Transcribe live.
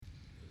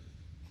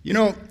You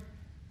know,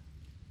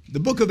 the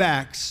book of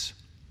Acts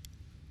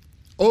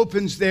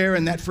opens there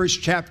in that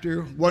first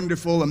chapter,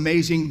 wonderful,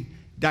 amazing,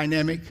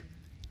 dynamic.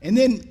 And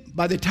then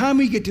by the time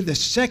we get to the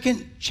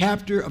second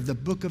chapter of the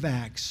book of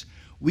Acts,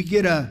 we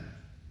get a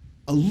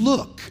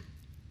look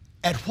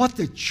at what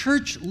the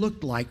church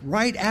looked like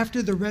right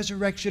after the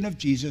resurrection of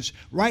Jesus,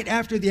 right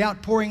after the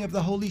outpouring of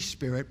the Holy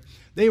Spirit.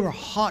 They were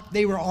hot,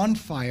 they were on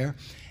fire,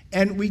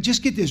 and we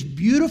just get this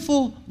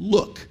beautiful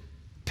look,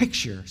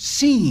 picture,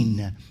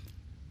 scene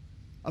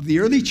of the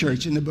early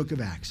church in the book of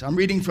Acts. I'm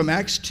reading from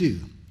Acts 2,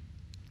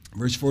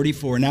 verse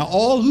 44. Now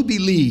all who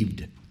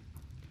believed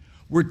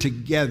were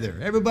together.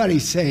 Everybody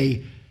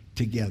say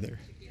together.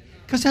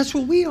 Because that's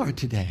what we are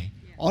today.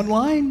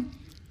 Online,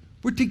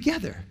 we're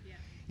together.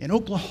 In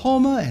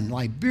Oklahoma and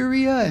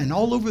Liberia and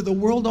all over the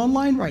world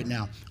online right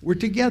now, we're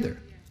together.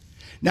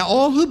 Now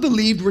all who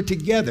believed were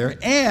together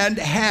and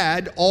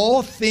had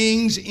all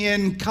things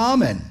in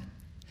common,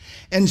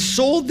 and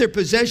sold their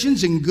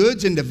possessions and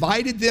goods and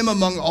divided them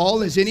among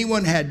all as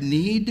anyone had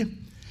need.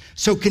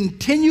 So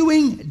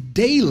continuing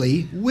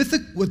daily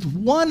with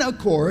one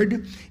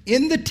accord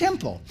in the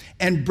temple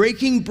and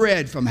breaking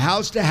bread from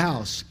house to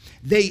house,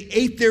 they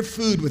ate their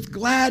food with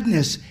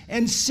gladness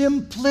and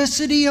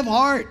simplicity of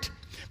heart,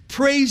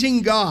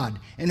 praising God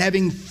and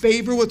having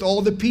favor with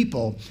all the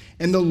people.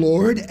 And the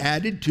Lord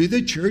added to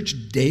the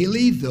church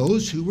daily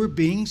those who were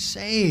being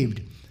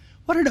saved.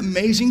 What an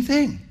amazing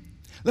thing.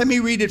 Let me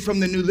read it from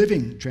the New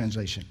Living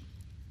Translation.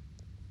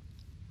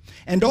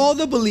 And all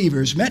the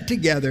believers met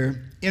together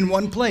in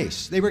one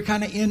place. They were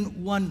kind of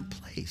in one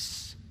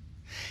place.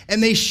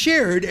 And they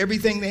shared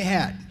everything they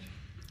had.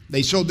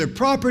 They sold their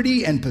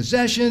property and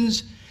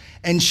possessions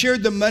and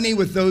shared the money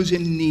with those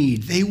in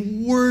need. They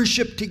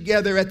worshiped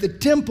together at the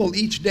temple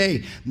each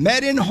day,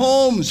 met in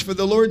homes for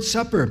the Lord's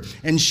Supper,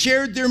 and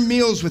shared their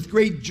meals with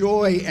great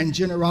joy and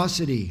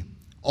generosity,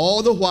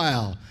 all the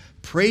while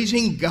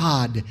praising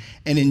God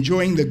and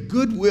enjoying the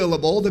goodwill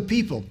of all the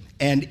people.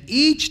 And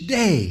each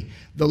day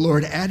the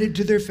Lord added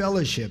to their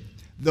fellowship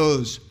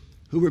those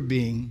who were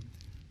being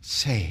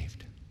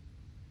saved.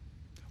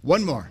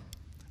 One more,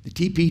 the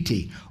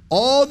TPT.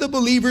 All the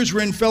believers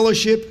were in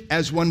fellowship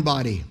as one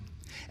body,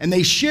 and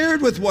they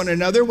shared with one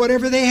another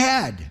whatever they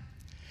had.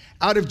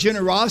 Out of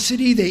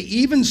generosity, they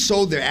even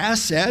sold their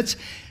assets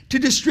to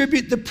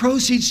distribute the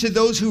proceeds to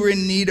those who were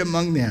in need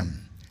among them.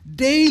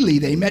 Daily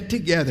they met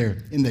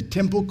together in the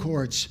temple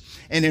courts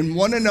and in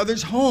one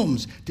another's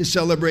homes to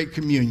celebrate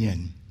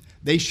communion.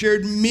 They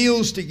shared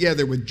meals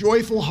together with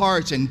joyful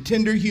hearts and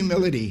tender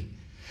humility.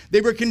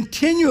 They were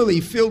continually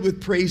filled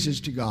with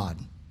praises to God,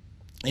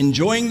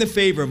 enjoying the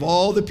favor of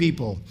all the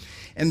people.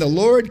 And the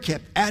Lord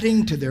kept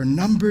adding to their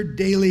number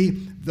daily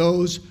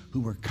those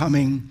who were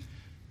coming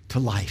to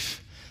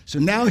life. So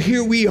now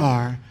here we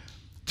are,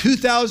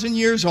 2,000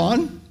 years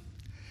on,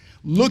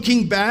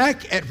 looking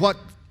back at what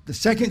the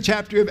second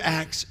chapter of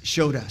Acts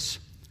showed us.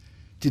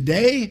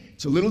 Today,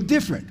 it's a little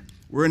different.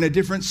 We're in a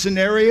different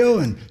scenario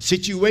and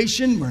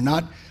situation. We're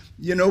not,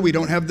 we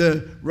don't have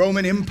the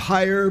Roman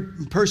Empire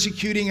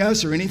persecuting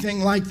us or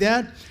anything like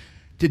that.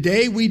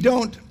 Today, we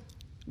don't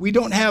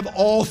have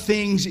all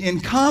things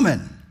in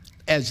common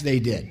as they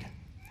did.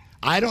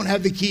 I don't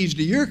have the keys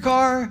to your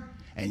car,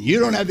 and you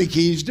don't have the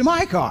keys to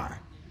my car.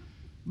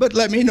 But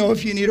let me know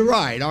if you need a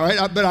ride, all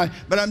right?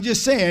 But I'm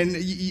just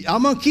saying,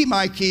 I'm going to keep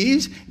my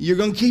keys. You're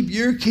going to keep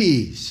your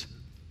keys.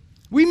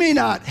 We may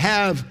not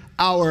have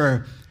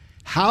our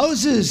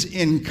houses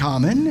in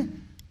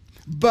common,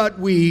 but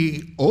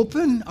we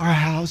open our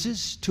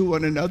houses to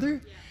one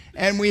another,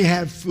 and we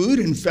have food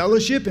and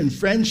fellowship and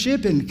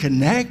friendship and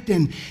connect.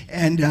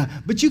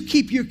 But you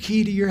keep your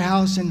key to your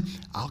house, and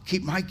I'll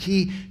keep my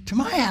key to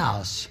my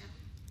house.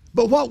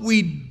 But what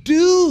we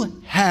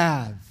do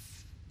have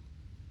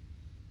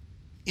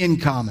in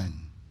common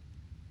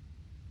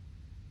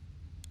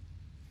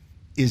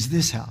is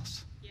this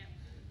house. Yeah.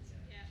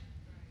 Yeah.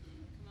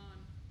 Come on.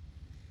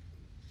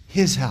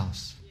 His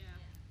house. Yeah.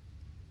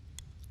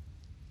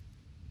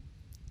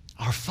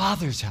 Our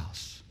Father's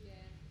house. Yeah.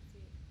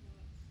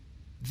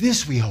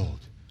 This we hold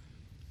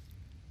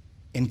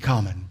in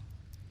common.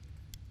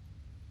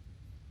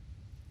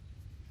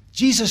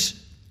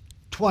 Jesus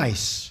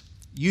twice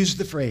used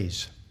the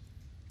phrase,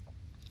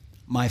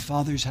 my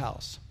Father's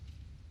house.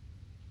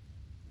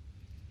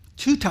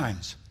 2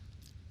 times,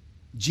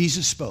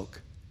 Jesus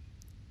spoke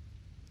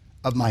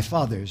of my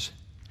Father's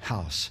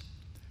house.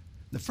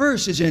 The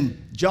first is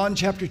in John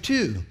chapter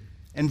 2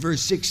 and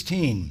verse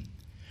 16,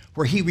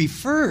 where he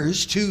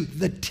refers to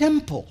the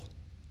temple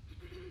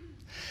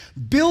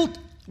built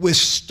with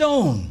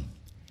stone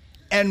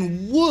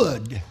and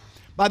wood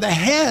by the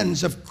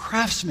hands of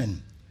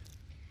craftsmen,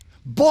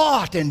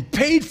 bought and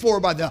paid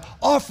for by the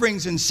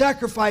offerings and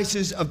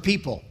sacrifices of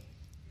people.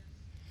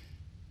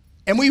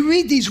 And we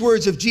read these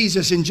words of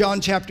Jesus in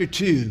John chapter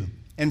 2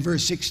 and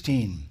verse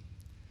 16.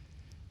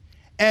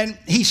 And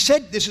he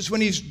said, this is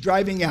when he's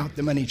driving out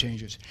the money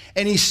changers.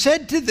 And he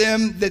said to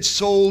them that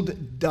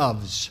sold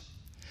doves,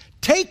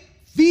 take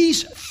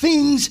these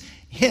things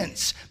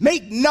hence.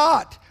 Make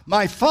not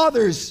my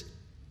Father's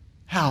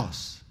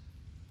house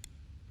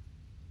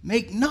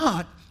make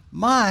not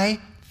my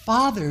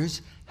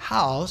Father's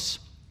house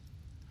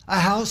a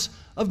house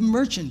of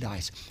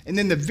merchandise. And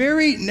then the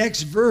very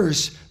next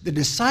verse, the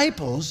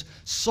disciples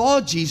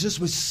saw Jesus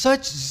with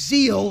such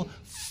zeal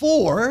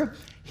for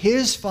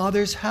his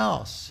Father's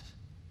house.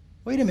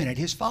 Wait a minute,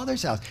 his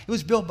Father's house. It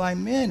was built by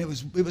men. It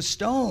was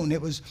stone.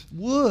 It was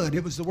wood.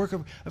 It was the work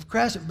of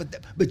craftsmen.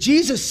 But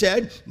Jesus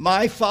said,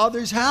 my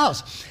Father's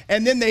house.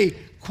 And then they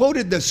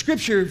quoted the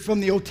scripture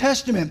from the Old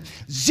Testament.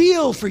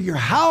 Zeal for your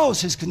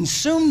house has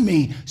consumed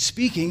me,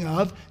 speaking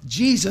of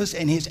Jesus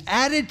and his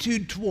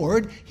attitude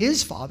toward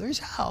his Father's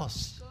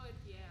house.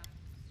 Good, yeah.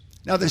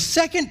 Now, the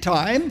second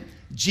time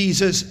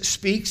Jesus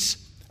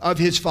speaks of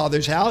his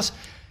Father's house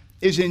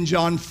is in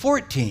John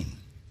 14,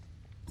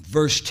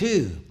 verse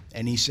 2.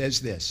 And he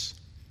says this,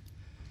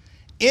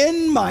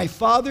 in my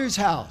Father's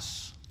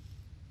house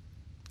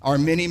are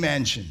many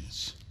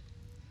mansions.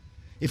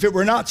 If it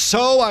were not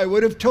so, I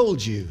would have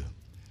told you.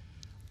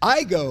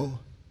 I go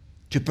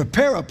to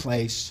prepare a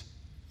place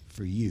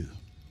for you.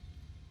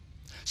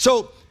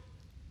 So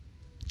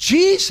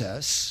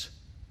Jesus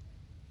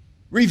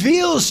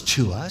reveals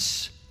to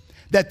us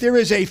that there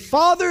is a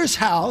Father's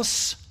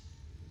house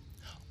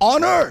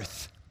on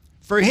earth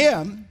for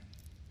him,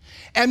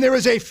 and there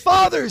is a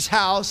Father's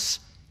house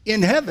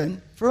in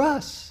heaven for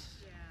us.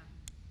 Yeah.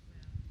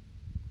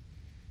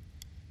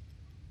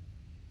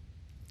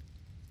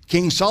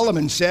 King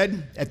Solomon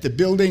said at the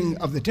building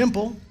of the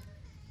temple,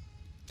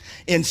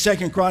 in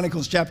 2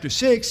 Chronicles chapter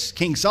 6,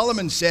 King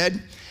Solomon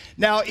said,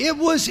 now it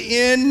was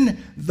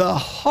in the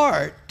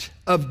heart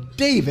of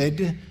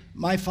David,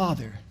 my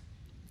father.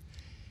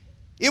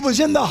 It was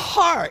in the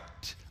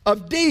heart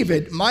of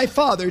David, my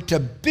father, to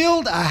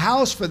build a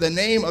house for the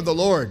name of the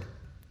Lord,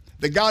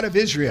 the God of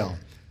Israel.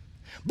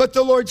 But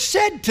the Lord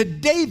said to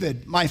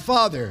David, my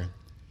father,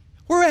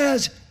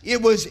 whereas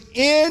it was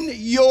in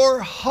your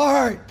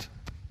heart,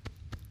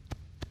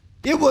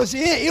 it was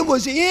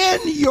in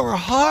your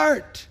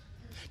heart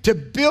to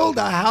build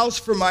a house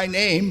for my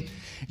name,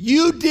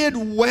 you did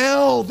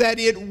well that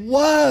it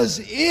was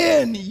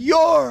in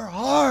your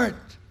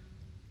heart.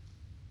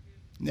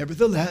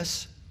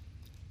 Nevertheless,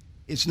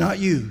 it's not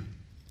you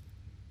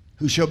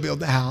who shall build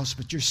the house,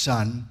 but your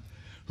son,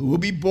 who will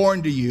be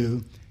born to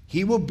you.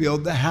 He will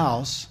build the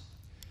house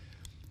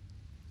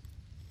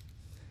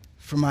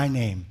for my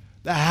name,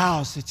 the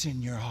house that's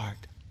in your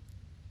heart.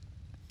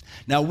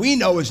 Now, we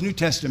know as New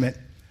Testament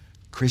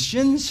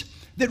Christians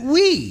that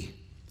we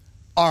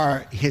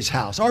are his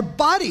house. Our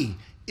body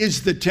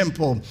is the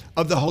temple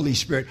of the Holy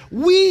Spirit.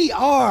 We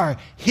are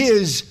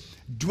his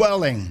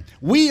dwelling.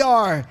 We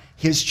are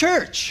his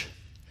church.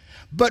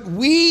 But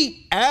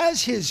we,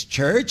 as his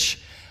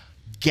church,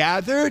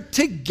 gather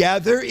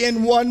together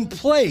in one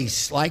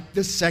place, like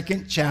the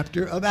second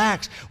chapter of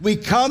Acts. We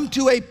come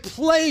to a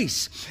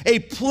place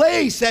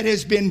that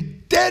has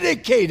been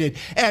dedicated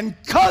and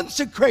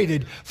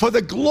consecrated for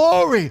the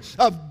glory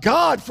of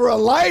God, for a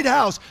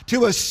lighthouse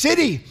to a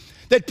city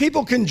that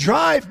people can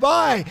drive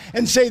by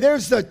and say,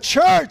 there's the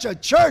church,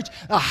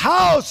 a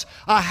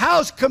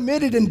house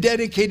committed and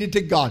dedicated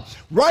to God.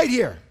 Right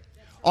here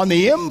on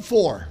the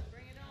M4.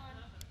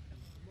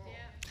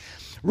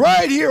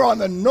 Right here on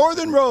the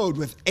northern road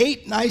with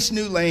 8 nice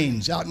new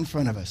lanes out in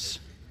front of us.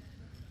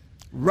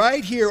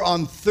 Right here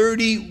on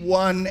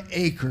 31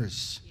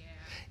 acres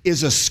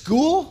is a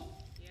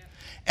school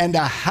and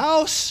a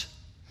house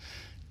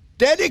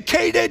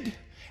dedicated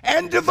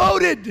and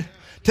devoted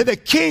to the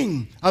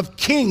King of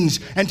Kings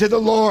and to the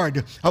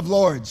Lord of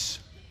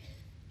Lords.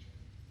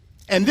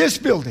 And this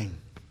building,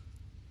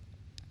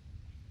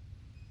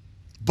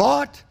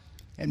 bought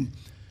and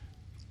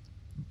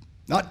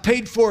not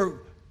paid for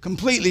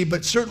completely,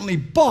 but certainly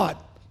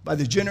bought by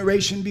the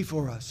generation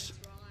before us.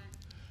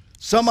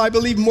 Some, I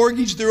believe,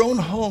 mortgaged their own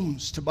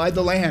homes to buy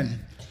the land,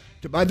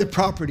 to buy the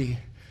property,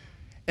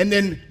 and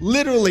then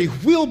literally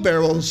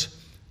wheelbarrows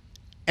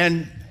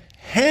and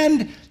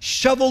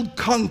hand-shoveled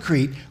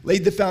concrete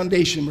laid the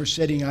foundation we're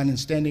sitting on and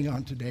standing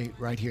on today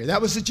right here.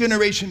 That was the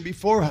generation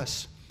before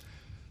us.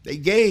 They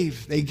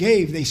gave,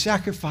 they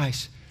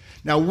sacrificed.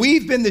 Now,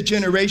 we've been the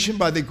generation,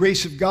 by the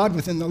grace of God,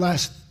 within the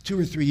last 2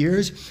 or 3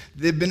 years,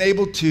 they've been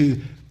able to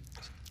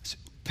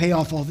pay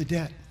off all the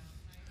debt.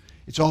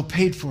 It's all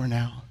paid for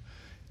now.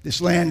 This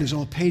land is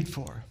all paid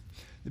for.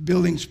 The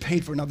building's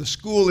paid for. Now, the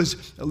school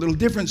is a little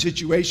different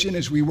situation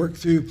as we work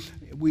through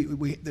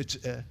with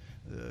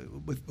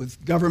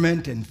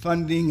government and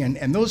funding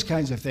and those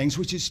kinds of things,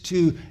 which is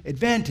to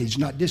advantage,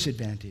 not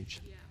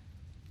disadvantage. Yeah.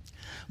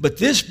 But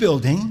this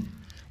building,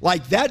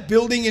 like that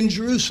building in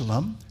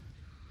Jerusalem,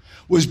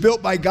 was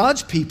built by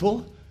God's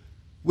people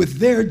with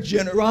their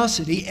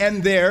generosity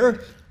and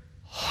their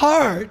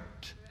heart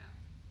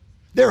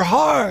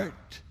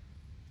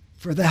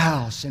for the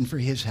house and for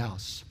his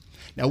house.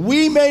 Now,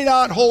 we may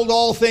not hold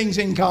all things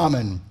in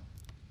common,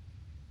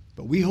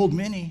 but we hold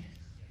many.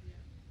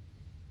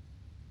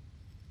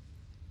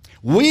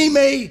 We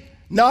may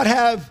not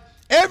have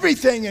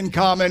everything in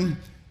common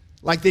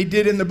like they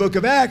did in the book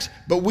of Acts,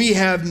 but we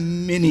have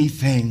many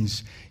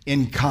things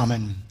in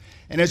common.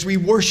 And as we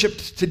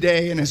worshiped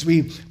today and as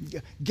we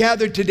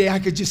gathered today, I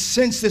could just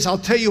sense this. I'll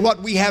tell you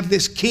what, we have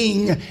this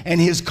king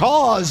and his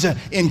cause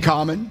in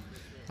common.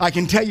 I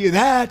can tell you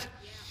that.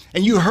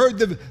 And you heard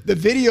the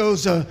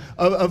videos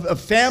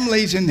of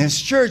families in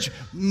this church.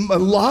 A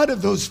lot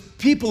of those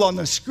people on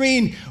the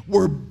screen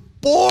were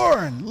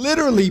born,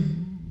 literally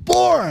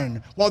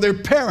born, while their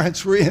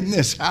parents were in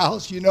this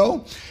house, you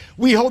know.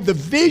 We hold the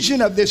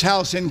vision of this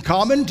house in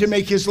common to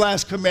make his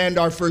last command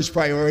our first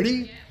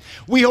priority.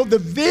 We hold the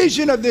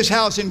vision of this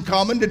house in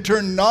common to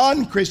turn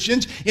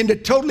non-Christians into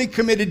totally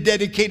committed,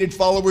 dedicated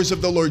followers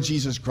of the Lord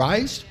Jesus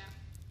Christ.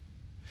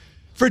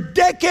 For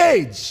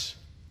decades,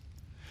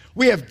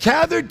 we have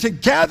gathered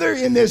together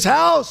in this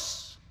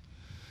house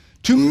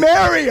to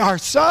marry our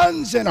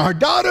sons and our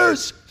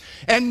daughters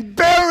and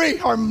bury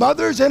our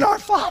mothers and our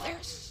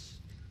fathers.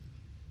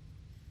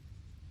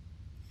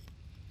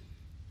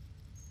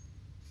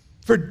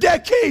 For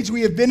decades,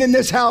 we have been in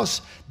this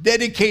house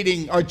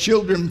dedicating our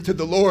children to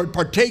the Lord,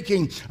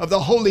 partaking of the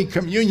Holy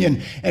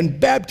Communion, and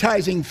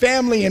baptizing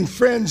family and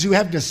friends who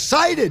have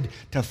decided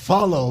to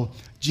follow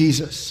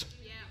Jesus.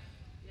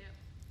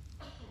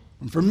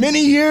 And for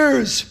many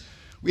years,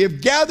 we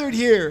have gathered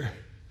here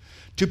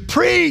to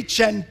preach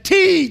and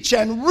teach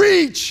and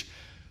reach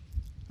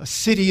a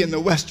city in the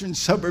western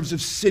suburbs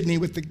of Sydney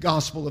with the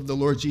gospel of the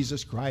Lord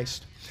Jesus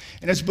Christ.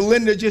 And as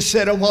Belinda just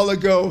said a while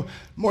ago,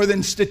 more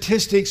than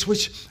statistics,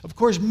 which of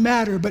course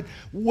matter, but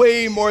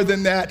way more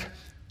than that,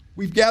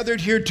 we've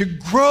gathered here to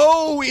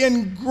grow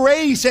in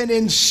grace and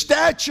in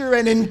stature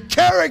and in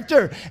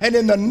character and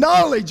in the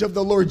knowledge of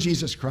the Lord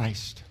Jesus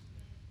Christ.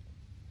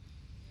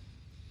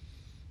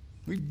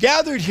 We've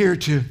gathered here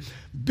to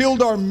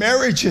build our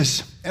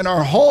marriages and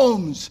our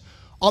homes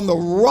on the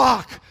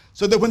rock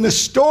so that when the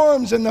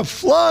storms and the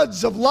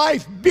floods of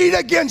life beat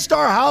against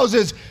our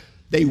houses,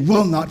 they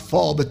will not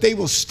fall, but they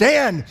will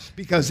stand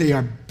because they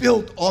are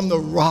built on the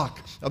rock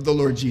of the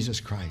Lord Jesus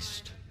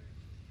Christ.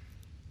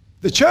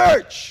 The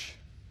church,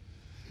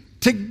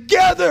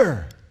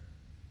 together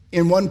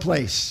in one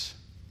place,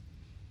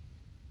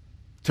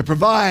 to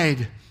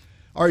provide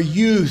our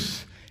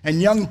youth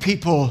and young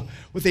people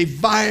with a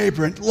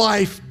vibrant,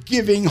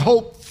 life-giving,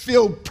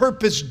 hope-filled,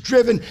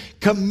 purpose-driven,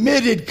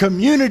 committed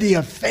community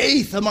of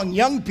faith among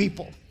young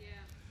people.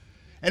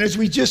 And as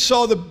we just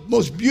saw, the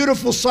most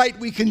beautiful sight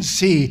we can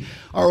see,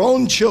 our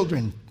own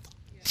children,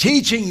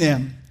 teaching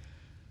them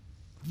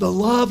the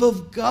love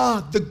of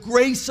God, the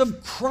grace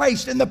of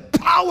Christ, and the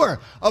power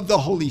of the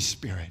Holy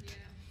Spirit.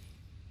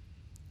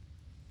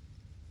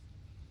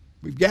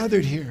 We've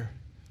gathered here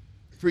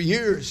for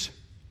years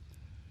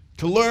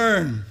to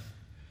learn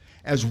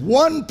as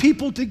one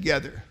people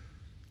together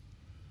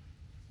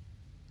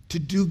to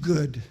do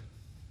good,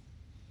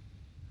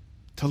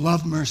 to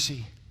love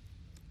mercy,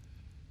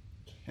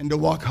 and to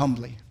walk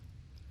humbly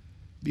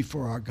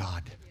before our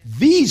God.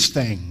 These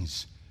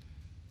things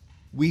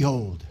we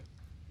hold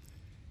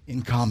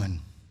in common.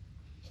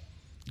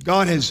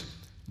 God has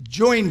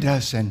joined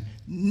us and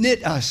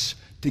knit us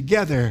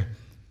together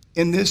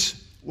in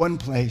this one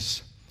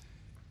place.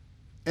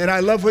 And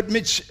I love what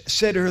Mitch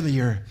said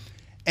earlier.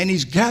 And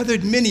he's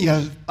gathered many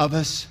of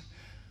us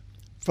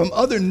from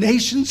other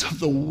nations of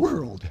the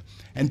world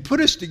and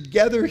put us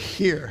together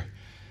here.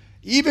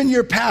 Even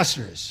your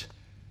pastors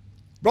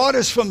brought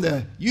us from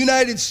the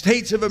United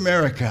States of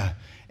America,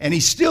 and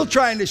he's still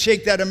trying to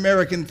shake that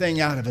American thing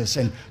out of us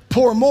and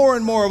pour more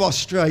and more of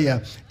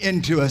Australia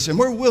into us. And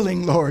we're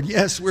willing, Lord.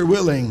 Yes, we're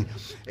willing.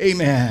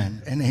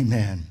 Amen and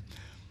amen.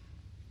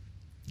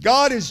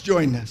 God has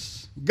joined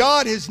us.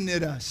 God has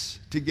knit us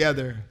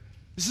together.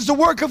 This is a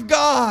work of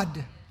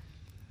God.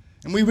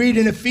 And we read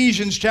in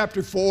Ephesians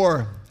chapter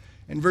 4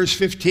 and verse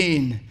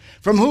 15,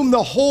 from whom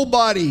the whole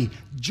body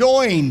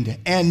joined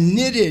and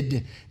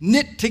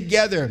knit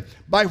together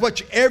by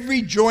which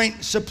every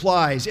joint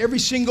supplies, every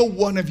single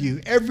one of you,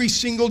 every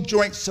single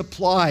joint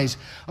supplies,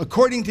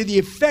 according to the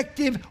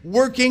effective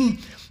working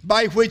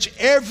by which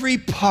every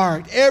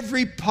part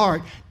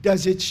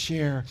does its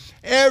share.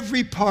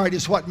 Every part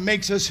is what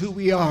makes us who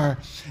we are.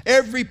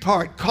 Every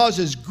part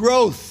causes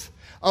growth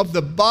of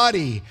the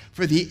body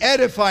for the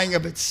edifying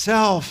of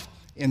itself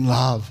in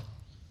love.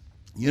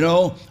 You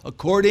know,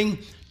 according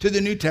to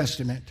the New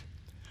Testament,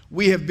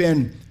 we have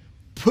been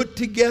put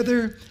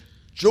together,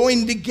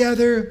 joined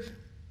together,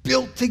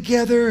 built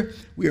together.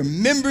 We are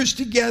members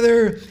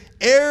together,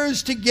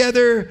 heirs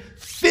together,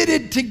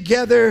 fitted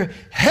together,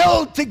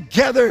 held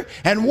together,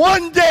 and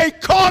one day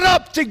caught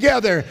up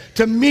together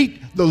to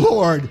meet the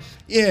Lord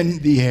in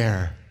the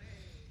air.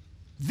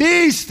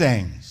 These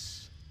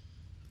things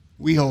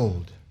we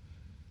hold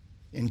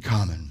in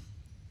common.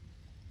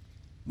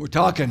 We're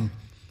talking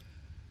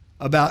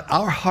about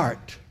our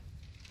heart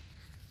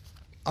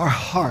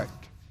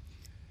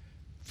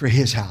for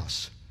his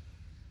house.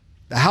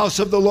 The house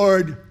of the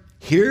Lord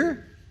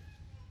here,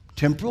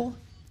 temporal,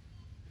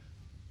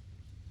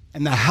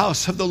 and the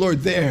house of the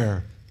Lord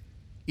there,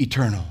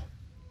 eternal.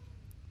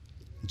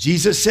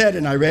 Jesus said,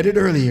 and I read it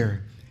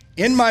earlier,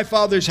 in my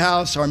Father's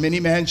house are many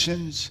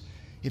mansions.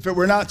 If it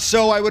were not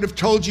so, I would have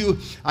told you,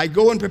 I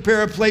go and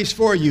prepare a place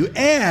for you.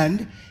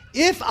 And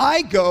if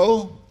I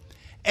go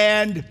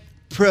and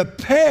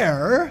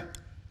prepare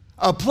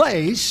a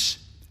place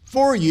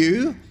for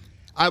you,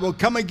 I will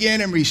come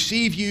again and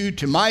receive you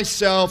to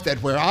myself,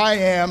 that where I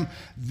am,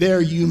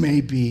 there you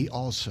may be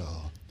also.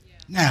 Yeah.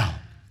 Now,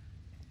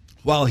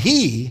 while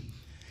he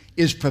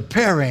is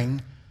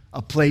preparing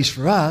a place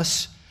for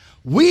us,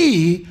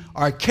 we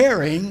are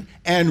caring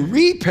and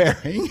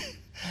repairing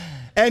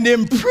and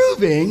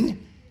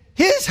improving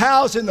his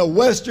house in the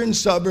western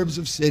suburbs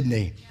of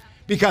Sydney.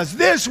 Because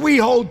this we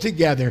hold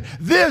together.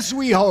 This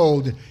we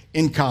hold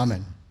in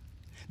common.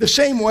 The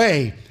same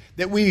way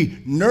that we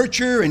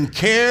nurture and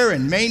care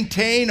and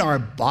maintain our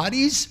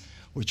bodies,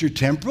 which are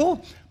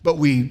temporal, but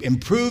we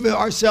improve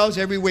ourselves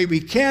every way we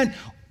can,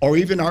 or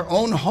even our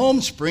own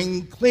home,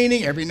 spring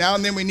cleaning. Every now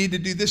and then we need to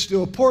do this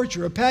to a porch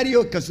or a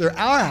patio because they're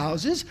our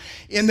houses.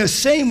 In the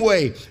same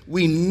way,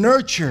 we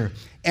nurture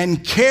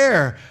and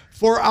care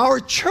for our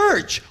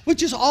church,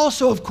 which is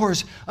also, of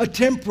course, a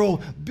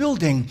temporal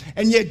building.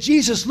 And yet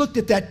Jesus looked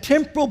at that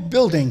temporal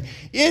building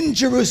in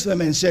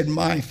Jerusalem and said,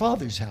 my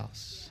Father's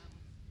house.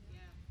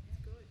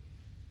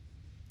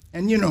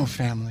 And you know,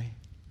 family,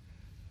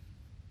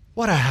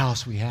 what a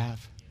house we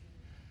have.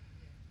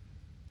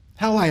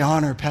 How I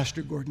honor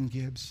Pastor Gordon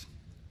Gibbs.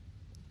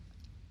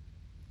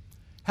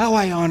 How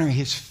I honor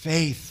his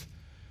faith.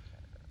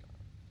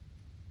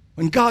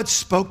 When God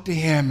spoke to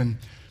him, and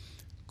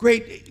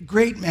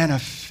great man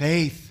of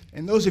faith.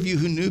 And those of you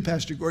who knew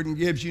Pastor Gordon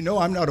Gibbs, you know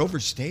I'm not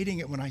overstating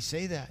it when I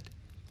say that.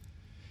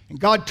 And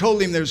God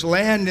told him there's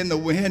land in the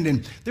wind,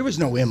 and there was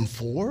no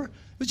M4. It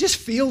was just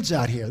fields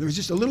out here. There was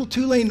just a little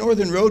 2-lane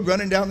northern road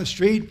running down the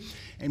street.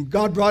 And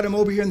God brought him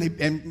over here,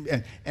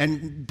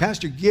 and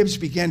Pastor Gibbs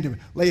began to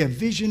lay a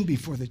vision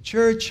before the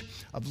church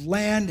of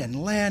land and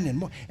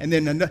more.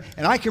 And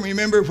I can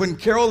remember when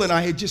Carol and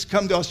I had just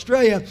come to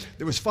Australia,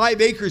 there was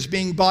 5 acres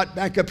being bought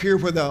back up here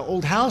where the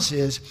old house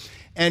is.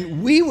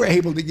 And we were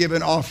able to give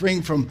an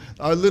offering from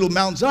our little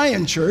Mount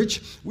Zion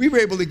church. We were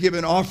able to give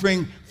an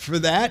offering for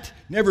that,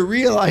 never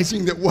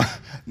thinking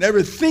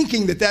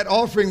that that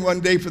offering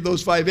one day for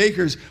those 5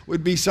 acres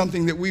would be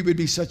something that we would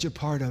be such a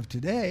part of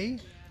today.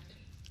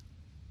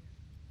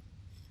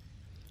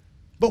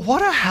 But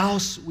what a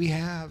house we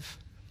have.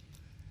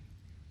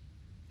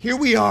 Here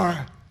we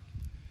are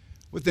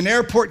with an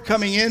airport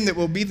coming in that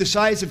will be the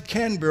size of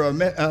Canberra.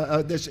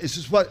 This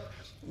is what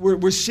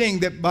we're seeing,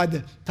 that by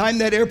the time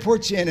that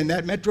airport's in and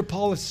that that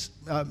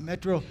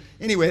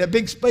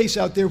big space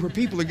out there where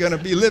people are going to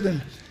be living,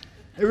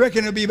 they reckon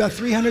it'll be about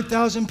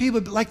 300,000 people,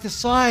 but like the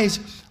size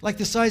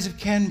of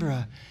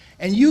Canberra.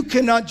 And you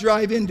cannot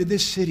drive into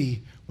this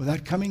city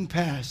without coming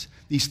past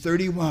these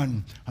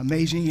 31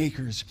 amazing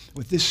acres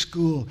with this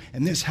school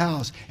and this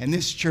house and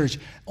this church.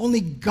 Only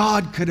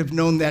God could have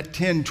known that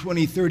 10,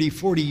 20, 30,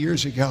 40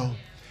 years ago.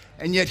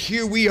 And yet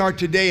here we are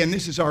today, and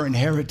this is our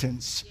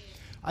inheritance.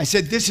 I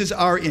said, this is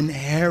our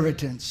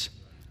inheritance.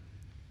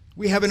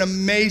 We have an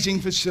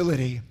amazing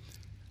facility.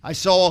 I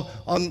saw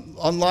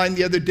online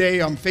the other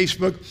day on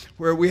Facebook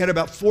where we had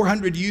about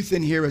 400 youth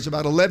in here as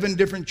about 11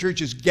 different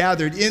churches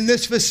gathered in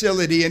this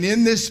facility and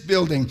in this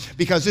building,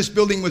 because this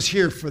building was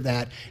here for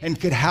that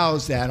and could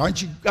house that.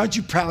 Aren't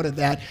you proud of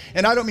that?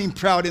 And I don't mean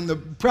proud in the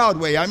proud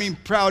way. I mean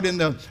proud in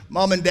the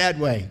mom and dad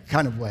way,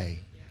 kind of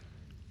way.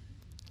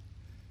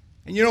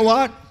 And you know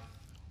what?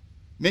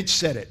 Mitch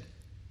said it.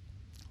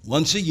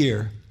 Once a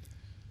year,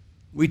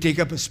 we take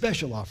up a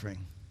special offering.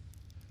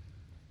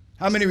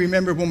 How many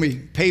remember when we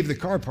paved the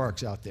car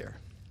parks out there?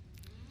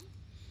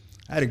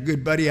 I had a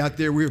good buddy out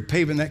there. We were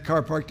paving that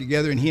car park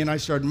together, and he and I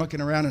started mucking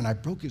around, and I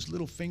broke his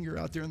little finger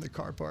out there in the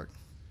car park.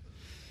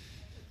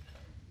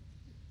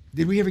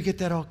 Did we ever get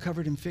that all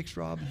covered and fixed,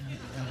 Rob?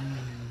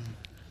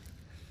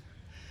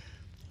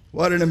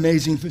 What an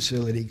amazing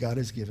facility God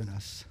has given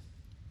us.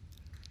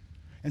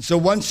 And so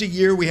once a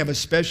year, we have a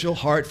special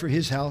Heart for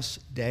His House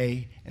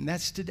Day, and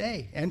that's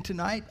today and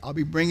tonight. I'll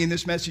be bringing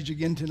this message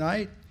again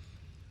tonight,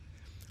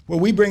 where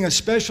we bring a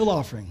special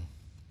offering.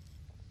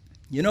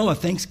 You know, a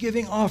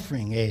thanksgiving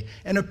offering,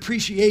 an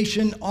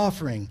appreciation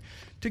offering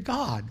to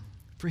God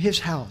for His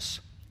house.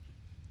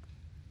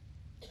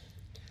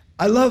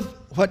 I love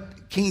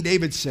what King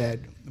David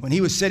said when he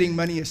was setting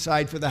money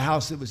aside for the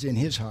house that was in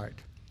his heart.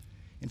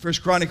 In 1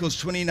 Chronicles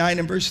 29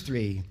 and verse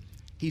 3,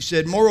 he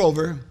said,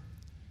 moreover,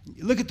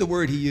 look at the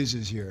word he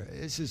uses here.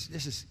 This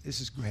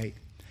is great.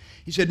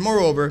 He said,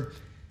 moreover,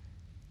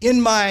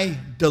 in my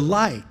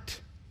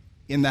delight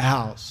in the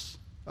house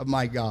of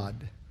my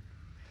God,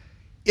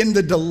 in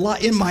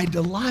my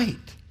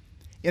delight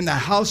in the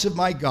house of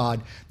my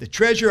God, the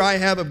treasure I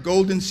have of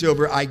gold and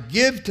silver, I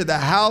give to the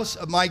house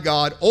of my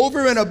God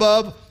over and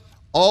above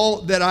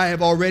all that I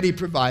have already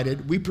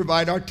provided. We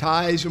provide our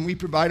tithes and we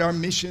provide our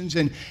missions,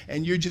 and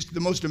you're just the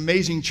most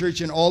amazing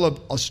church in all of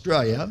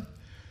Australia.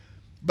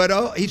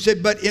 But he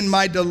said, but in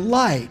my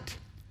delight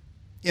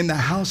in the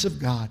house of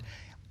God,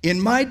 in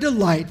my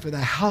delight for the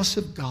house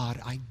of God,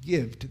 I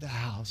give to the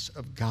house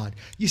of God.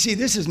 You see,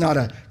 this is not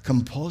a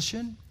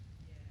compulsion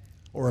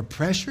or a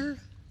pressure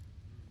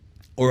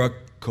or a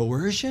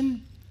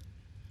coercion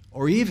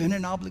or even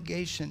an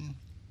obligation.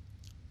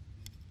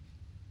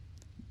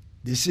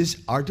 This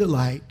is our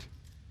delight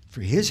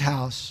for his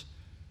house,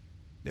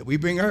 that we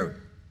bring our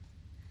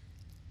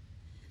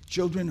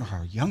children or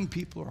our young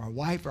people or our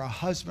wife or our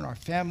husband, our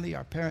family,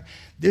 our parent.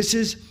 This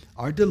is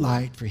our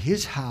delight for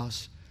his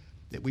house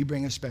that we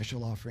bring a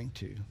special offering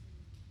to.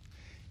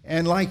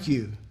 And like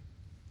you,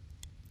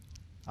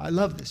 I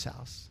love this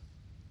house.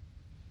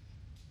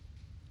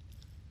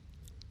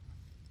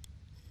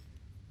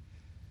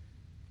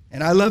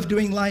 And I love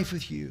doing life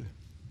with you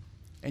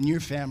and your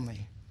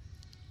family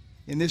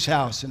in this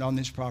house and on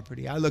this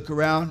property. I look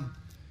around,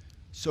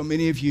 so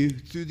many of you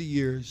through the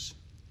years,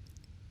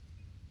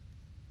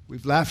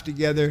 we've laughed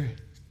together,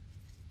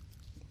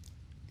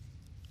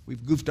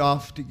 we've goofed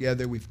off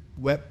together, we've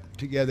wept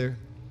together,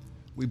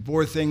 we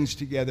bore things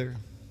together.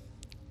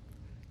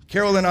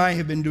 Carol and I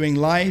have been doing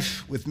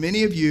life with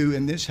many of you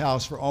in this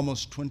house for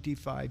almost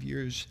 25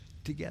 years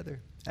together.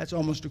 That's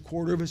almost a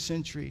quarter of a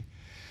century.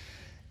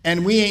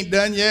 And we ain't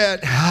done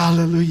yet.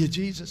 Hallelujah,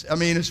 Jesus. I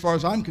mean, as far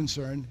as I'm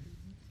concerned,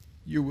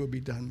 your will be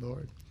done,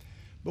 Lord.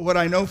 But what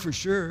I know for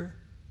sure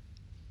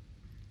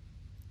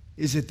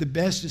is that the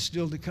best is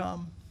still to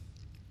come.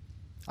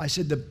 I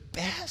said, the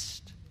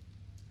best?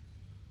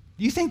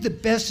 Do you think the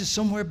best is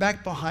somewhere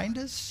back behind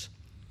us?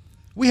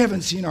 We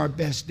haven't seen our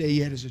best day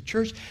yet as a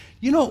church.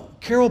 You know,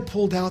 Carol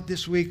pulled out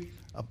this week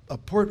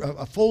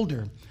a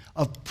folder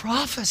of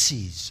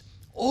prophecies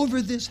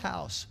over this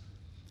house.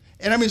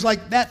 And I mean, it's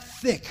like that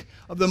thick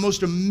of the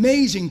most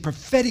amazing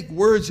prophetic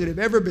words that have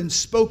ever been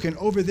spoken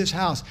over this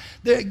house.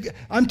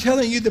 I'm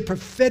telling you, the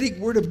prophetic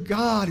word of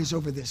God is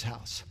over this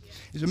house.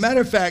 As a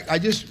matter of fact,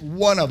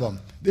 one of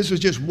them. This was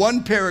just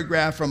one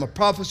paragraph from a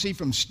prophecy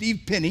from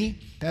Steve Penny,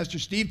 Pastor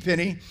Steve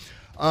Penny,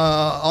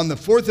 on the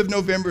 4th of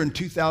November in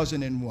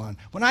 2001.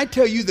 When I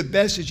tell you the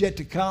best is yet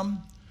to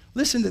come,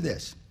 listen to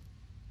this.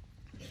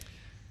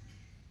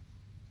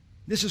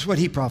 This is what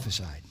he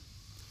prophesied.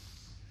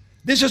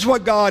 This is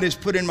what God has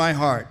put in my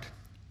heart.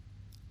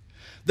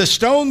 The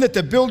stone that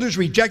the builders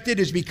rejected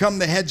has become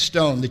the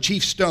headstone, the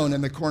chief stone,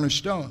 and the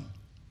cornerstone.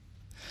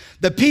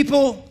 The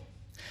people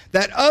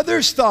that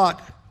others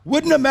thought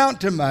wouldn't amount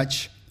to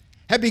much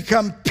have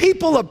become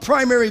people of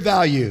primary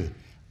value.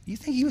 You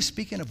think he was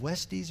speaking of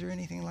Westies or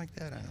anything like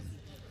that? I don't know.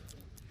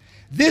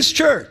 This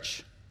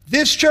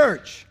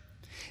church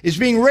is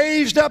being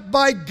raised up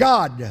by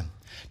God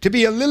to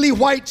be a lily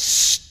white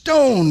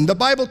stone. The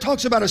Bible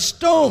talks about a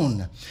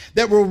stone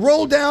that will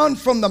roll down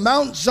from the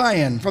Mount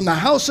Zion, from the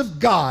house of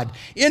God,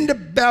 into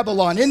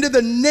Babylon, into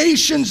the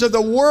nations of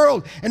the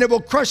world, and it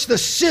will crush the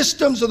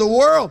systems of the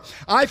world.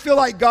 I feel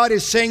like God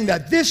is saying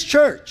that this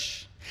church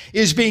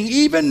is being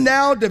even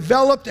now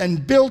developed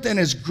and built and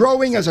is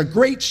growing as a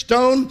great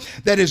stone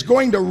that is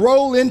going to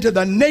roll into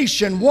the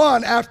nation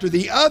one after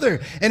the other.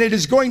 And it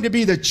is going to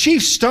be the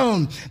chief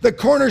stone, the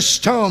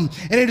cornerstone,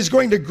 and it is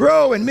going to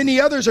grow, and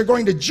many others are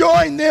going to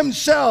join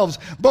themselves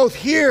both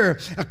here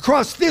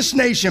across this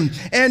nation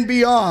and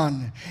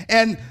beyond.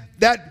 And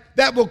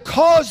that will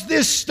cause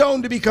this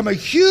stone to become a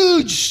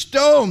huge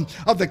stone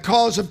of the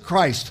cause of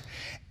Christ.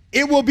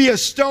 It will be a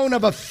stone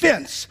of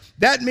offense.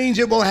 That means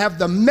it will have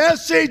the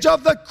message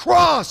of the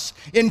cross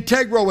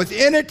integral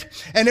within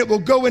it, and it will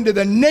go into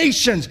the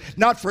nations,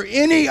 not for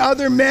any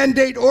other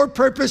mandate or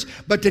purpose,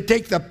 but to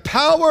take the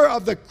power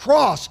of the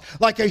cross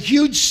like a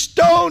huge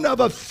stone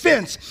of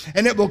offense,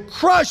 and it will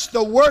crush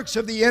the works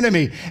of the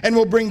enemy and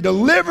will bring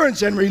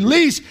deliverance and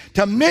release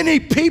to many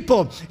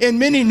people in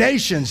many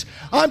nations.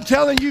 I'm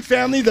telling you,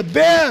 family, the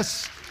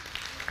best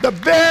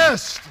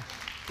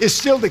is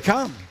still to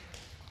come.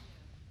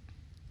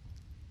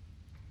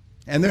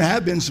 And there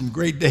have been some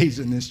great days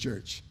in this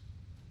church.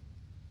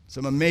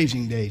 Some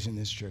amazing days in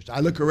this church. I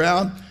look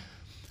around,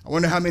 I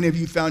wonder how many of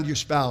you found your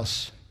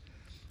spouse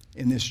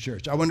in this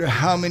church. I wonder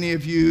how many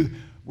of you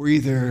were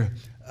either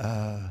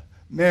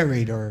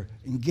married or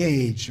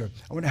engaged. Or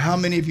I wonder how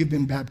many of you have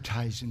been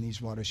baptized in these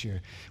waters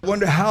here. I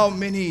wonder how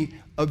many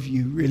of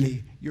you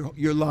really,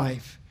 your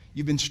life,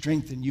 you've been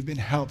strengthened, you've been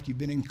helped, you've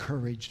been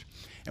encouraged.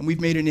 And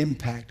we've made an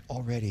impact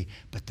already,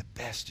 but the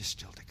best is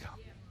still to come.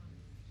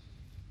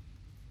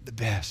 The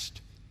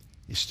best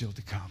is still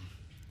to come.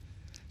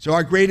 So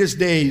our greatest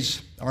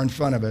days are in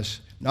front of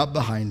us, not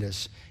behind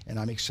us, and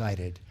I'm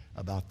excited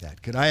about that.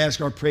 Could I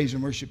ask our praise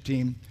and worship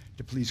team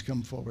to please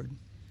come forward?